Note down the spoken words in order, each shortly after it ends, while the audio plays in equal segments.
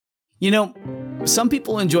You know, some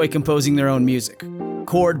people enjoy composing their own music,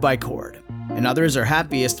 chord by chord, and others are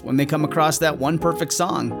happiest when they come across that one perfect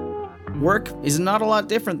song. Work is not a lot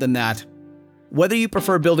different than that. Whether you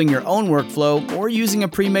prefer building your own workflow or using a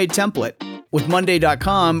pre-made template, with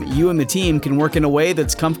Monday.com, you and the team can work in a way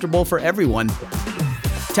that's comfortable for everyone.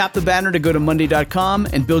 Tap the banner to go to Monday.com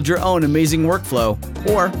and build your own amazing workflow,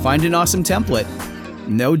 or find an awesome template.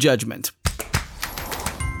 No judgment.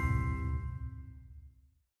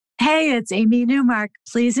 Hey, it's Amy Newmark.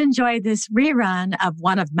 Please enjoy this rerun of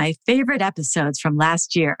one of my favorite episodes from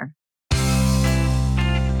last year.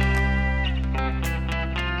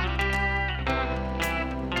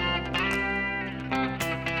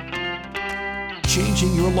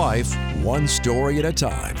 Changing your life one story at a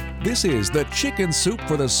time. This is the Chicken Soup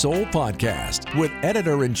for the Soul podcast with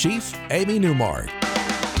Editor-in-Chief Amy Newmark.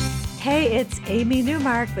 Hey, it's Amy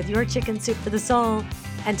Newmark with your Chicken Soup for the Soul,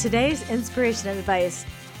 and today's inspiration and advice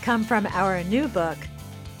come from our new book,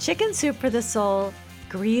 Chicken Soup for the Soul,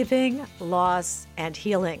 Grieving, Loss, and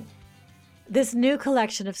Healing. This new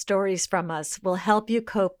collection of stories from us will help you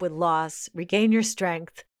cope with loss, regain your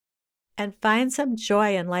strength, and find some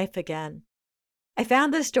joy in life again. I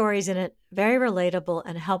found the stories in it very relatable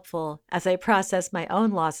and helpful as I process my own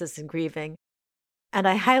losses and grieving, and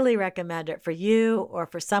I highly recommend it for you or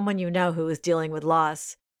for someone you know who is dealing with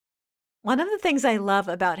loss. One of the things I love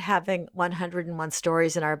about having 101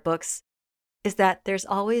 stories in our books is that there's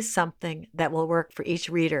always something that will work for each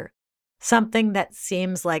reader, something that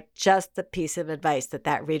seems like just the piece of advice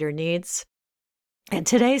that reader needs. And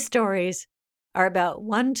today's stories are about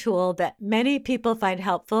one tool that many people find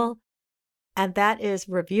helpful, and that is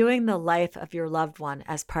reviewing the life of your loved one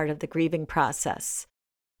as part of the grieving process.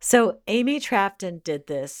 So Amy Trafton did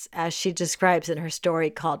this, as she describes in her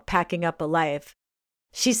story called Packing Up a Life.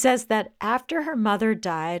 She says that after her mother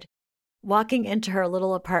died, walking into her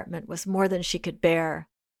little apartment was more than she could bear.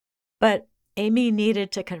 But Amy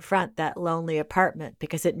needed to confront that lonely apartment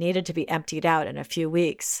because it needed to be emptied out in a few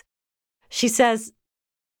weeks. She says,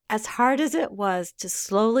 as hard as it was to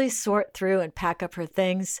slowly sort through and pack up her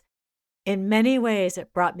things, in many ways,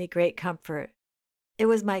 it brought me great comfort. It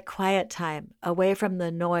was my quiet time, away from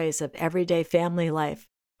the noise of everyday family life,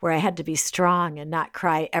 where I had to be strong and not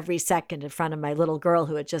cry every second in front of my little girl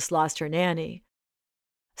who had just lost her nanny.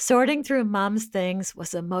 Sorting through Mom's things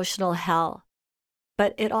was emotional hell,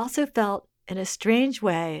 but it also felt, in a strange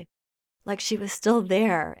way, like she was still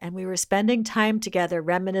there and we were spending time together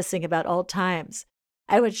reminiscing about old times.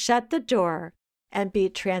 I would shut the door and be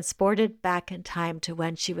transported back in time to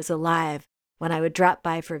when she was alive, when I would drop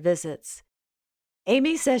by for visits.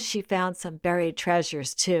 Amy says she found some buried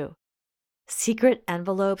treasures, too. Secret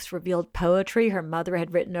envelopes revealed poetry her mother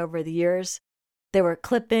had written over the years. There were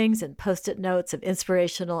clippings and post-it notes of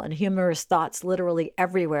inspirational and humorous thoughts literally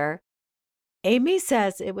everywhere. Amy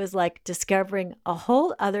says it was like discovering a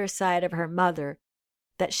whole other side of her mother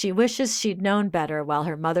that she wishes she'd known better while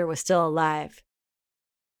her mother was still alive.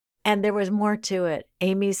 And there was more to it.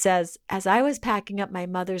 Amy says, as I was packing up my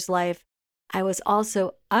mother's life, I was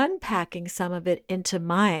also unpacking some of it into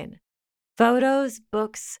mine. Photos,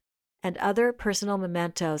 books, and other personal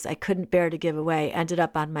mementos I couldn't bear to give away ended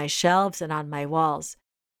up on my shelves and on my walls.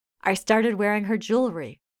 I started wearing her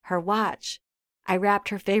jewelry, her watch. I wrapped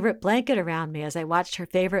her favorite blanket around me as I watched her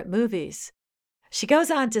favorite movies. She goes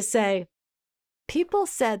on to say, people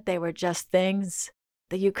said they were just things,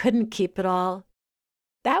 that you couldn't keep it all.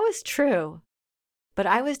 That was true, but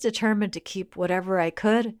I was determined to keep whatever I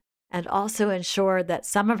could and also ensure that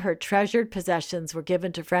some of her treasured possessions were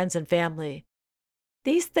given to friends and family.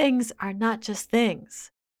 These things are not just things.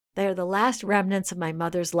 They are the last remnants of my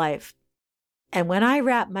mother's life. And when I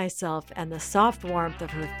wrapped myself in the soft warmth of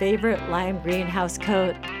her favorite lime green house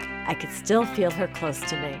coat, I could still feel her close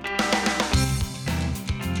to me.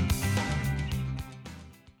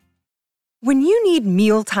 When you need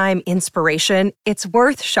mealtime inspiration, it's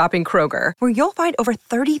worth shopping Kroger, where you'll find over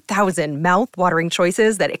 30,000 mouth-watering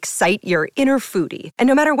choices that excite your inner foodie. And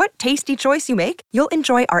no matter what tasty choice you make, you'll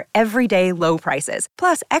enjoy our everyday low prices,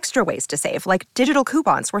 plus extra ways to save, like digital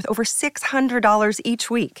coupons worth over $600 each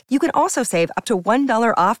week. You can also save up to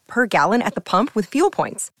 $1 off per gallon at the pump with fuel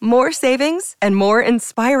points. More savings and more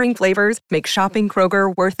inspiring flavors make shopping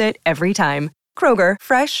Kroger worth it every time. Kroger,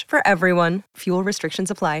 fresh for everyone. Fuel restrictions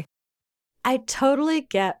apply. I totally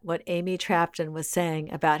get what Amy Trafton was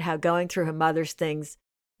saying about how going through her mother's things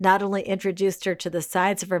not only introduced her to the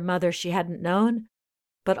sides of her mother she hadn't known,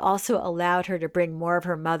 but also allowed her to bring more of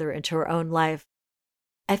her mother into her own life.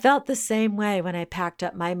 I felt the same way when I packed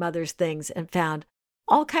up my mother's things and found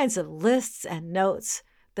all kinds of lists and notes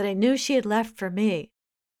that I knew she had left for me.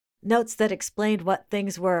 Notes that explained what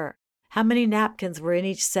things were, how many napkins were in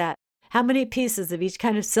each set, how many pieces of each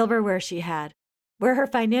kind of silverware she had, where her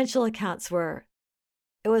financial accounts were.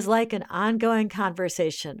 It was like an ongoing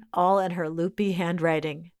conversation, all in her loopy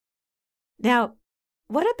handwriting. Now,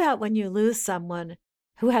 what about when you lose someone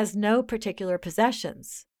who has no particular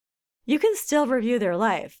possessions? You can still review their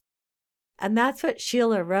life. And that's what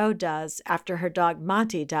Sheila Rowe does after her dog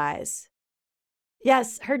Monty dies.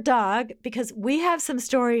 Yes, her dog, because we have some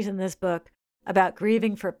stories in this book about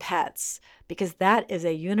grieving for pets, because that is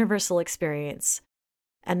a universal experience.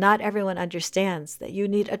 And not everyone understands that you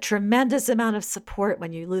need a tremendous amount of support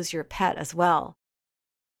when you lose your pet as well.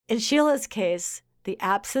 In Sheila's case, the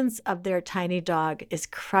absence of their tiny dog is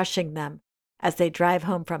crushing them as they drive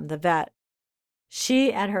home from the vet.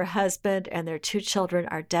 She and her husband and their 2 children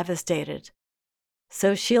are devastated.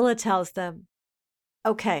 So Sheila tells them,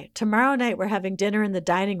 okay, tomorrow night we're having dinner in the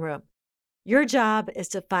dining room. Your job is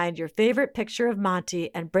to find your favorite picture of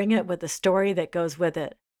Monty and bring it with a story that goes with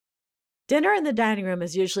it. Dinner in the dining room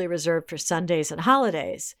is usually reserved for Sundays and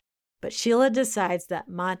holidays, but Sheila decides that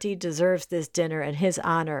Monty deserves this dinner in his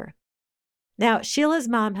honor. Now, Sheila's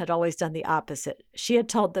mom had always done the opposite. She had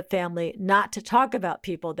told the family not to talk about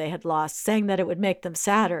people they had lost, saying that it would make them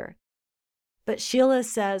sadder. But Sheila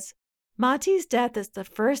says, Monty's death is the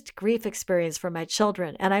first grief experience for my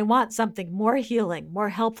children, and I want something more healing, more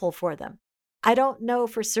helpful for them. I don't know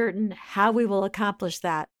for certain how we will accomplish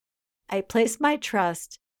that. I place my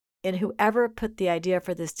trust in whoever put the idea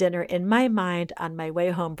for this dinner in my mind on my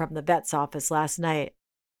way home from the vet's office last night.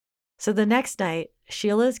 So the next night,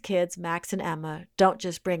 Sheila's kids, Max and Emma, don't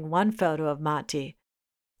just bring one photo of Monty.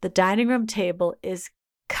 The dining room table is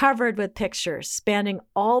covered with pictures spanning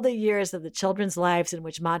all the years of the children's lives in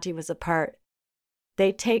which Monty was a part.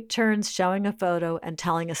 They take turns showing a photo and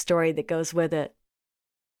telling a story that goes with it.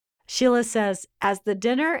 Sheila says, as the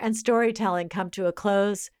dinner and storytelling come to a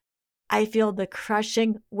close, I feel the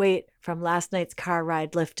crushing weight from last night's car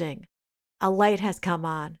ride lifting. A light has come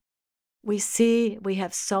on. We see we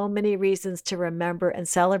have so many reasons to remember and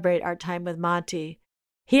celebrate our time with Monty.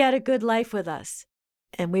 He had a good life with us,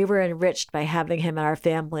 and we were enriched by having him in our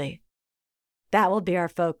family. That will be our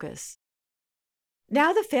focus.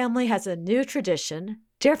 Now the family has a new tradition,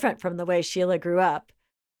 different from the way Sheila grew up.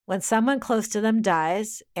 When someone close to them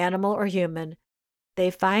dies, animal or human,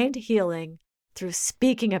 they find healing through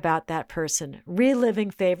speaking about that person,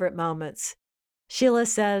 reliving favorite moments. Sheila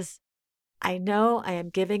says, I know I am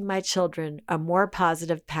giving my children a more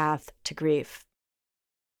positive path to grief.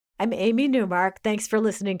 I'm Amy Newmark. Thanks for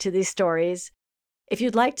listening to these stories. If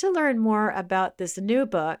you'd like to learn more about this new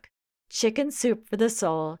book, Chicken Soup for the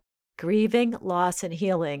Soul, Grieving, Loss, and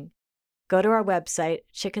Healing, go to our website,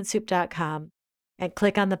 chickensoup.com, and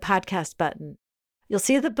click on the podcast button. You'll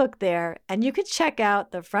see the book there, and you can check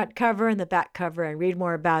out the front cover and the back cover and read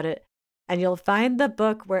more about it. And you'll find the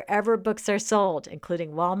book wherever books are sold,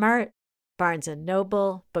 including Walmart, Barnes &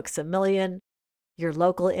 Noble, Books A Million, your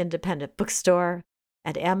local independent bookstore,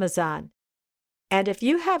 and Amazon. And if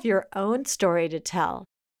you have your own story to tell,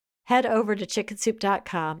 head over to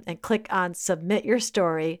chickensoup.com and click on Submit Your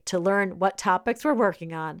Story to learn what topics we're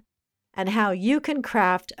working on and how you can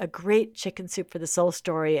craft a great Chicken Soup for the Soul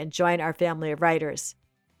story and join our family of writers.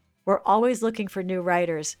 We're always looking for new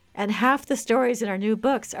writers, and half the stories in our new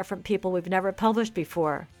books are from people we've never published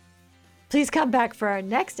before. Please come back for our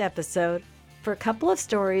next episode for a couple of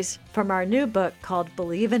stories from our new book called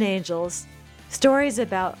Believe in Angels, stories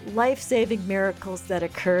about life-saving miracles that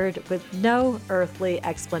occurred with no earthly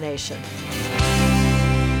explanation.